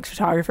conflict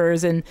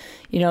photographers, and,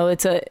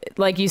 it's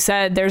like you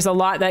said, there's a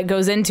lot that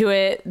goes into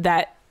it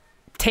that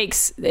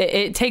takes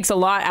a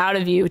lot out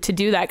of you to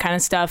do that kind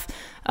of stuff.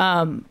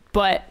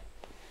 But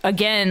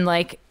again,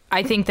 like,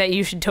 I think that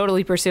you should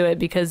totally pursue it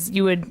because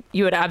you would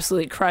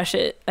absolutely crush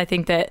it. I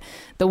think that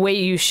the way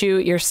you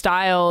shoot, your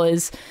style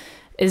is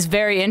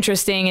very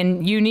interesting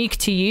and unique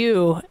to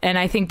you. And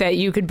I think that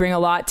you could bring a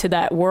lot to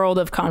that world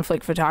of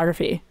conflict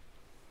photography.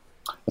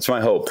 That's my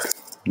hope.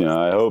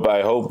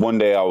 I hope one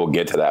day I will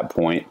get to that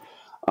point.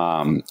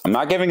 I'm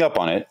not giving up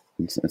on it.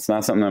 It's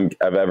not something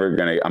I'm ever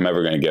going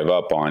to give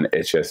up on.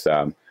 It's just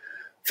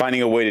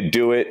finding a way to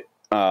do it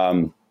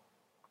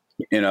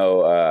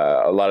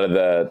a lot of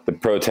the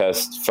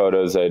protest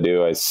photos I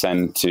do, I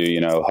send to,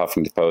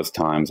 Huffington Post,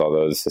 Times, all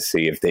those, to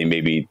see if they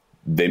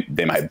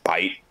might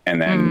bite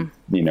and then,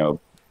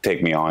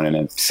 take me on and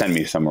then send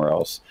me somewhere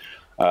else.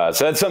 So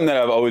that's something that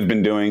I've always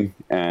been doing.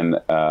 And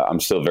I'm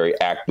still very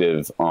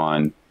active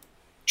on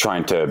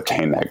trying to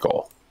obtain that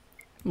goal.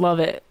 Love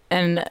it.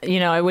 And,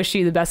 I wish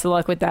you the best of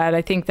luck with that.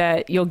 I think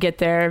that you'll get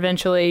there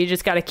eventually. You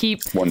just got to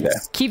keep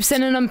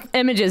sending them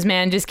images,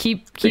 man. Just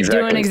keep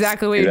doing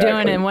exactly what you're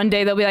doing. And one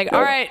day they'll be like,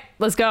 all right,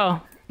 let's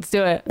go. Let's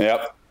do it.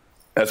 Yep.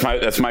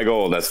 That's my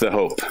goal. That's the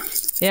hope.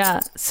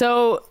 Yeah.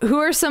 So who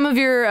are some of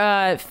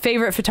your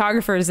favorite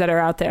photographers that are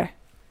out there?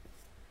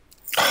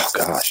 Oh,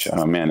 gosh.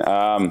 Oh, man.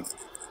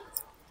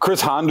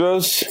 Chris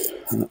Hondros,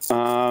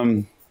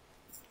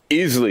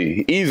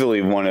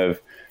 easily one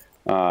of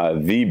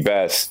the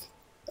best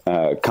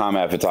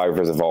combat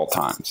photographers of all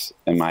times,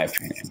 in my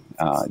opinion.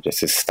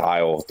 Just his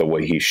style, the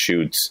way he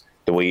shoots,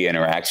 the way he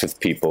interacts with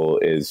people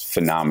is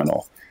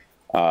phenomenal.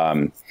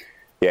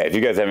 If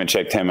you guys haven't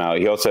checked him out,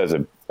 he also has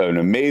an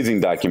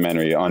amazing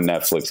documentary on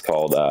Netflix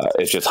called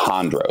It's Just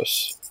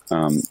Hondros.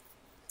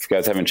 If you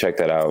guys haven't checked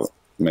that out,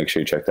 make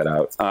sure you check that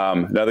out.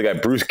 Another guy,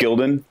 Bruce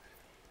Gilden.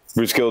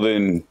 Bruce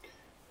Gilden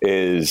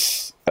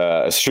is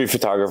a street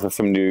photographer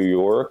from New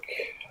York.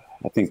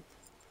 I think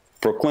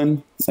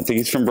Brooklyn. I think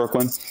he's from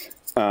Brooklyn.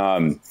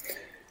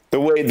 The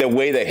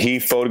way that he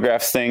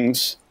photographs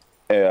things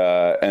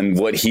and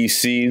what he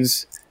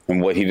sees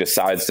and what he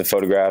decides to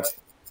photograph,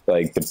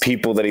 like the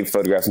people that he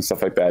photographs and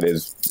stuff like that,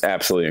 is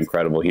absolutely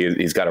incredible.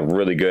 He's got a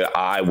really good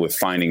eye with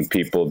finding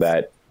people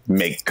that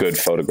make good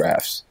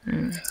photographs.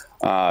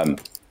 Other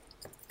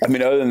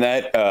than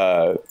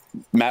that,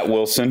 Matt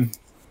Wilson,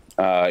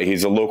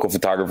 he's a local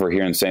photographer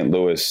here in St.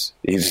 Louis.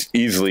 He's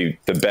easily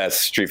the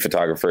best street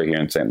photographer here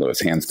in St. Louis,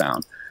 hands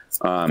down.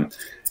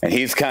 And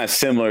he's kind of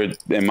similar,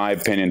 in my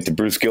opinion, to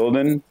Bruce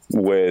Gilden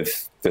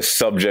with the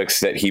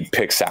subjects that he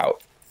picks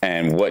out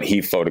and what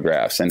he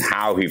photographs and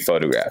how he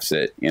photographs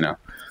it.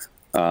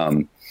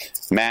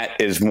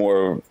 Matt is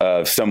more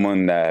of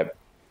someone that,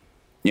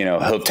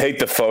 he'll take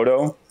the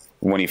photo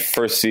when he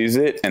first sees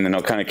it, and then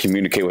he'll kind of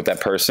communicate with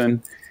that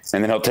person.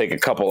 And then he'll take a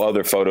couple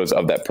other photos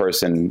of that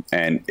person,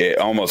 and it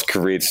almost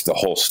creates the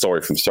whole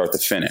story from start to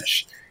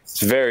finish.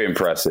 It's very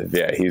impressive.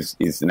 Yeah, he's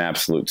an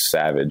absolute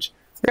savage.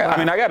 Yeah, I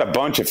mean, I got a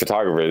bunch of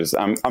photographers.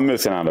 I'm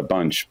missing out a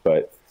bunch,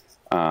 but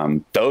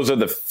those are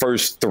the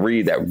first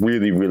three that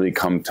really, really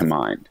come to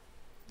mind.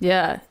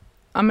 Yeah.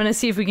 I'm going to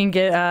see if we can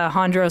get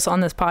Hondros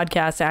on this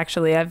podcast,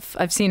 actually.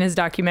 I've seen his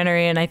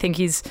documentary, and I think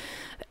he's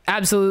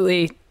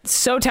absolutely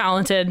so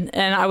talented,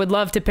 and I would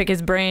love to pick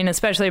his brain,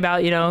 especially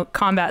about,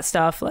 combat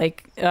stuff.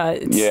 Like,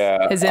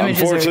 his images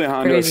unfortunately,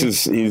 are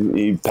Hondros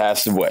he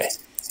passed away.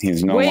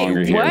 He's no longer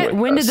here. What?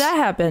 When did that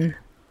happen?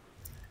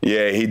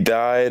 Yeah, he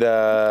died,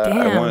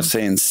 I want to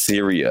say in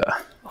Syria.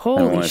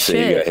 Holy I want to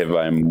say he got hit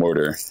by a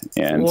mortar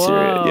in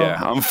Syria.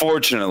 Yeah,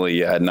 unfortunately,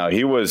 no,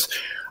 he was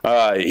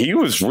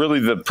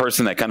really the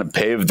person that kind of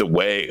paved the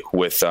way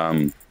with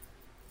a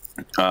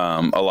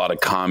lot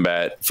of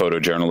combat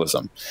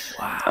photojournalism.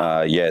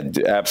 Wow.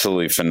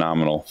 Absolutely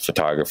phenomenal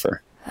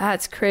photographer.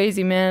 That's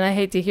crazy, man. I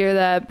hate to hear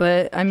that,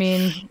 but I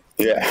mean,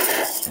 yeah,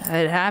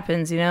 it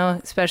happens,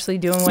 especially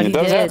doing what he did.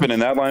 It does happen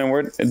in that line of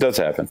work. It does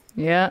happen.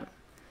 Yeah.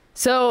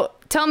 So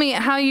tell me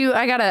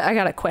I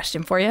got a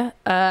question for you.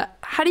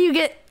 How do you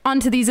get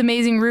onto these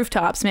amazing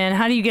rooftops, man?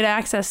 How do you get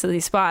access to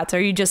these spots?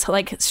 Are you just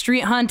like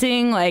street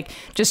hunting, like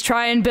just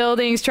trying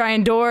buildings,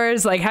 trying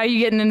doors? Like, how are you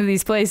getting into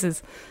these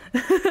places?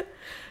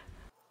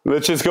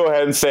 Let's just go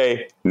ahead and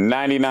say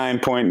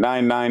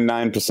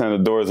 99.999% of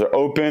the doors are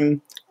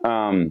open.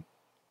 And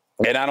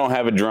I don't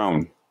have a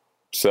drone.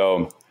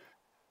 So,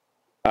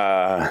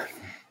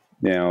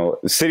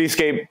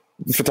 cityscape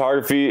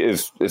photography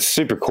is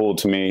super cool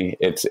to me.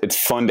 It's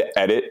fun to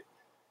edit,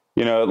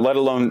 let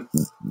alone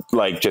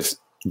like just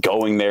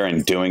going there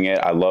and doing it.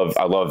 I love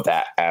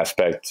that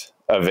aspect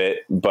of it.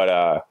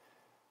 But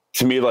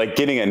to me, like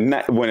getting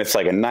when it's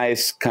like a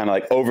nice kind of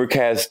like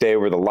overcast day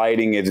where the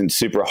lighting isn't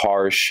super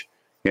harsh,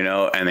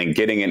 and then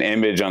getting an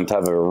image on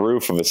top of a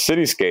roof of a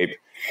cityscape,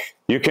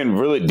 you can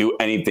really do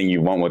anything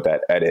you want with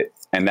that edit.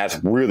 And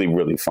that's really,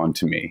 really fun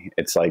to me.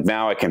 It's like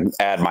now I can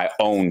add my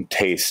own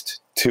taste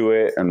to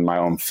it and my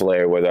own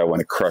flair, whether I want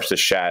to crush the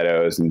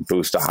shadows and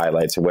boost the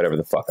highlights or whatever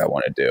the fuck I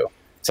want to do.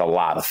 It's a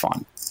lot of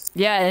fun.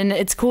 Yeah, and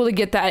it's cool to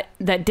get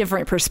that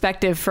different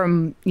perspective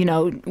from,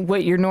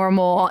 what your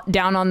normal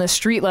down on the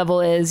street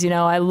level is.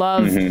 I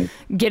love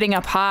getting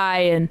up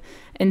high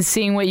and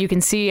seeing what you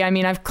can see. I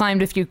mean, I've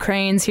climbed a few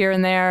cranes here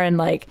and there, and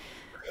like,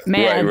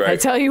 man, right. I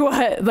tell you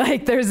what,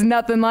 like there's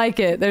nothing like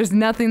it. There's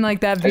nothing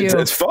like that view.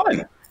 It's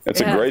fun. It's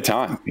a great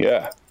time.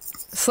 Yeah.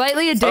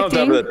 Slightly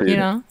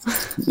addicting,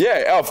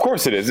 Yeah, of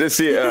course it is. It's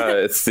the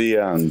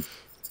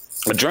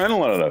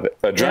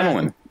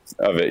adrenaline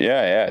of it.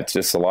 Yeah. It's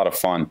just a lot of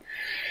fun.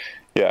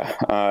 Yeah.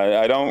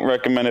 I don't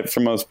recommend it for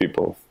most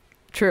people.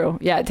 True.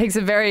 Yeah. It takes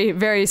a very,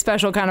 very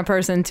special kind of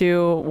person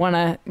to want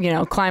to,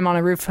 climb on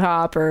a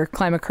rooftop or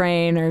climb a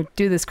crane or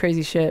do this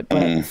crazy shit.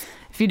 But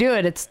if you do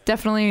it, it's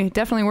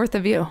definitely worth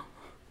the view.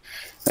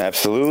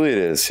 Absolutely it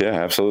is. Yeah,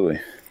 absolutely.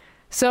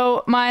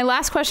 So my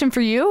last question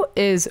for you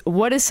is,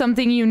 what is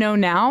something you know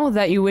now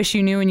that you wish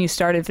you knew when you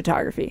started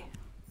photography?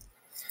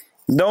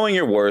 Knowing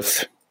your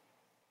worth,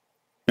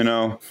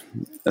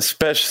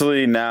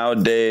 especially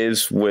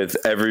nowadays with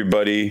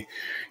everybody,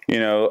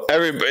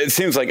 it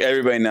seems like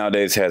everybody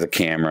nowadays has a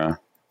camera,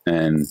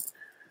 and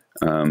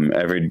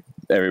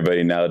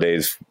everybody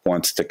nowadays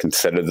wants to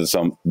consider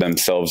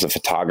themselves a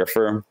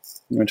photographer,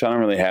 which I don't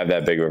really have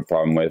that big of a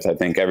problem with. I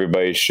think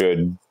everybody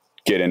should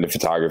get into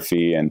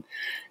photography and,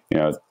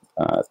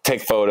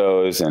 take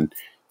photos and,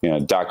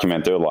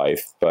 document their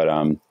life. But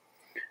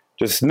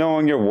just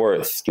knowing your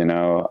worth,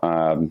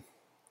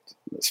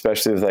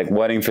 especially with like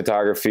wedding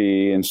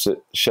photography and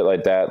shit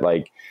like that.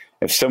 Like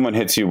if someone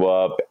hits you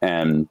up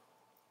and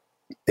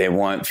they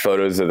want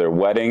photos of their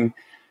wedding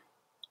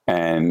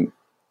and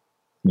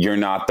you're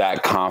not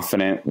that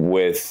confident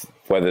with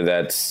whether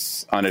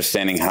that's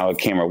understanding how a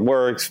camera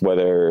works,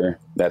 whether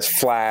that's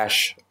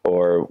flash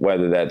or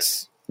whether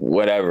that's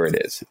whatever it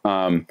is,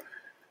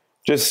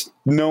 just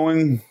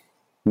knowing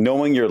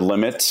your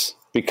limits,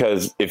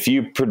 because if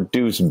you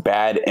produce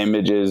bad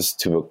images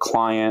to a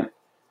client,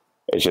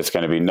 it's just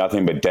going to be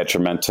nothing but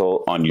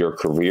detrimental on your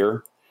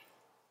career.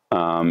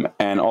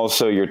 And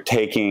also you're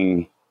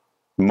taking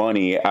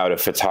money out of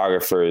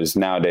photographers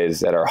nowadays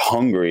that are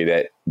hungry,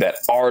 that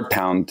are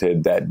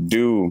talented, that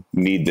do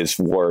need this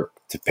work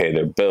to pay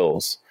their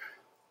bills.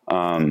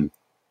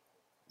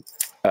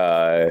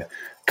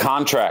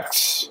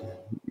 Contracts,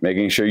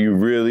 making sure you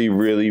really,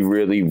 really,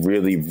 really,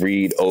 really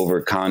read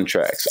over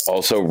contracts.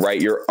 Also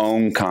write your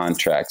own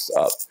contracts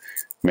up.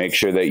 Make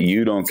sure that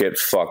you don't get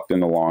fucked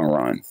in the long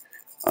run.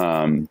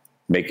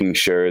 Making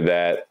sure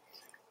that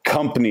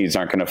companies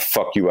aren't going to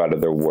fuck you out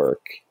of their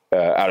work,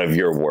 out of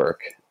your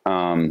work.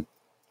 There's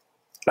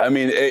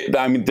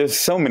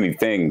so many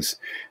things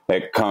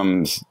that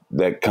comes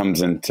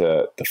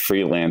into the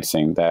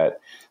freelancing that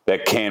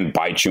can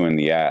bite you in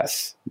the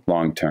ass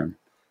long term.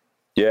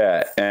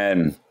 Yeah.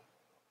 And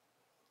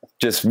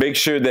just make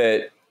sure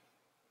that,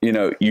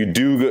 you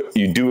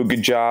do a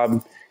good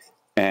job,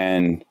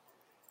 and,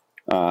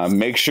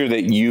 make sure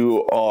that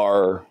you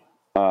are,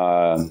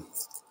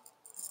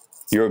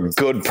 you're a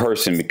good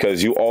person,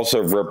 because you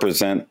also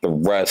represent the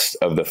rest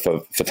of the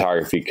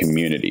photography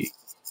community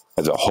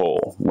as a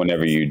whole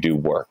whenever you do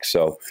work.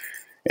 So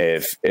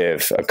if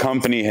a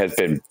company has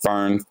been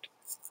burned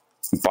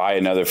by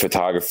another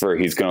photographer,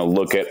 he's going to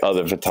look at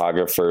other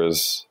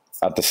photographers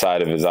out the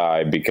side of his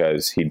eye,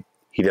 because he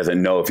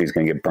doesn't know if he's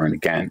going to get burned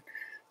again.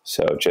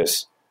 So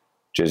just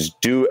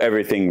do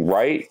everything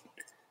right,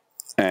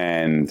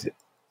 and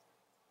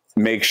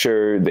make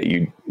sure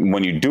that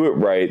when you do it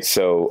right,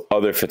 so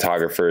other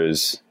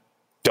photographers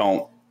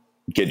don't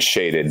get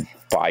shaded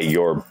by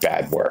your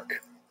bad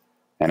work.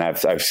 And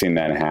I've seen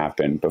that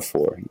happen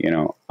before,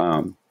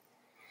 and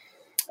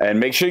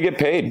make sure you get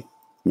paid.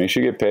 Make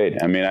sure you get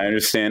paid. I mean, I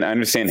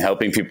understand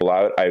helping people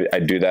out. I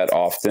do that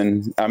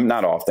often. I'm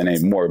not often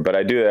anymore, but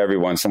I do it every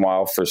once in a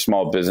while for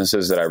small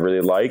businesses that I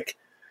really like.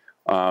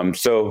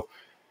 So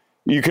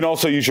you can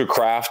also use your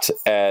craft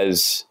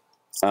as,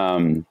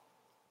 like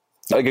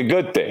a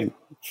good thing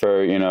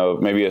for,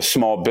 maybe a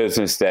small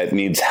business that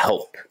needs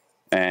help.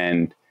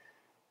 And,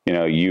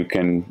 you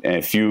can, and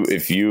if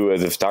you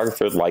as a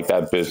photographer like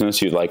that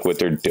business, you like what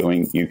they're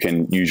doing, you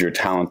can use your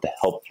talent to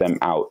help them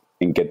out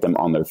and get them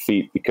on their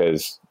feet,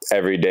 because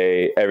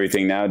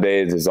everything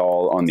nowadays is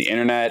all on the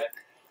internet,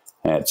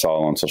 and it's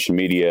all on social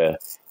media.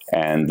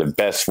 And the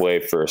best way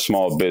for a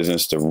small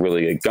business to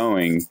really get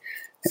going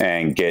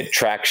and get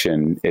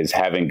traction is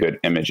having good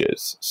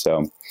images.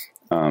 So,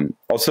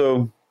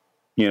 also,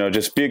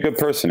 just be a good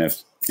person.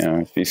 If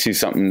you see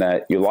something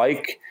that you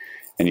like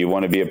and you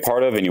want to be a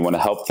part of and you want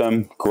to help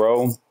them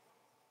grow,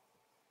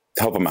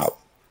 help them out.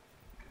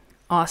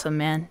 Awesome,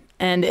 man.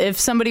 And if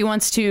somebody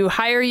wants to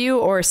hire you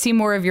or see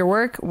more of your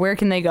work, where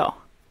can they go?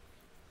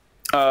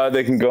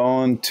 They can go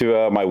on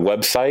to my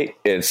website.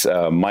 It's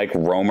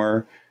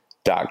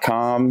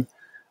MikeRomer.com.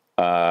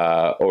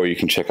 Or you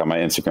can check out my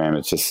Instagram.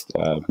 It's just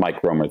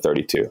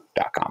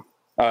MikeRomer32.com.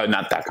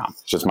 Not .com.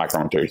 It's just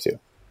MikeRomer32.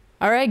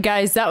 All right,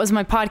 guys, that was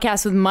my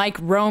podcast with Mike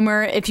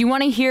Romer. If you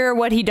want to hear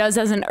what he does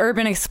as an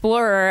urban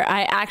explorer,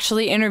 I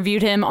actually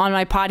interviewed him on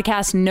my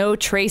podcast, No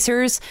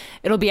Tracers.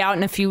 It'll be out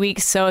in a few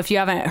weeks. So if you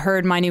haven't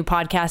heard my new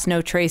podcast,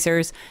 No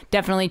Tracers,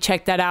 definitely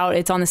check that out.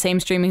 It's on the same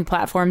streaming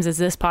platforms as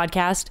this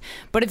podcast.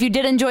 But if you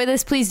did enjoy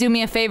this, please do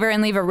me a favor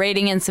and leave a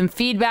rating and some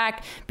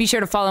feedback. Be sure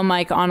to follow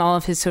Mike on all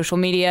of his social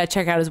media.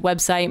 Check out his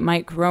website,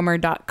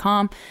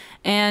 MikeRomer.com.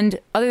 And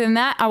other than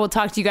that, I will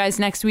talk to you guys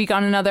next week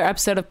on another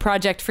episode of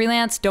Project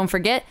Freelance. Don't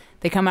forget,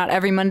 they come out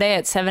every Monday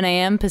at 7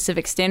 a.m.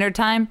 Pacific Standard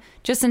Time,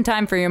 just in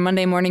time for your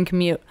Monday morning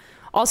commute.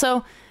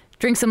 Also,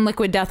 drink some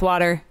liquid death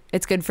water.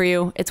 It's good for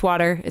you. It's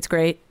water. It's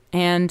great.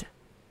 And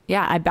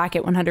yeah, I back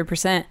it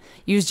 100%.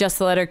 Use just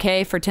the letter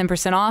K for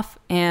 10% off.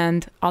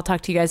 And I'll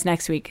talk to you guys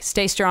next week.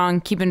 Stay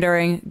strong, keep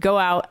enduring, go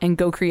out and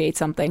go create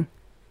something.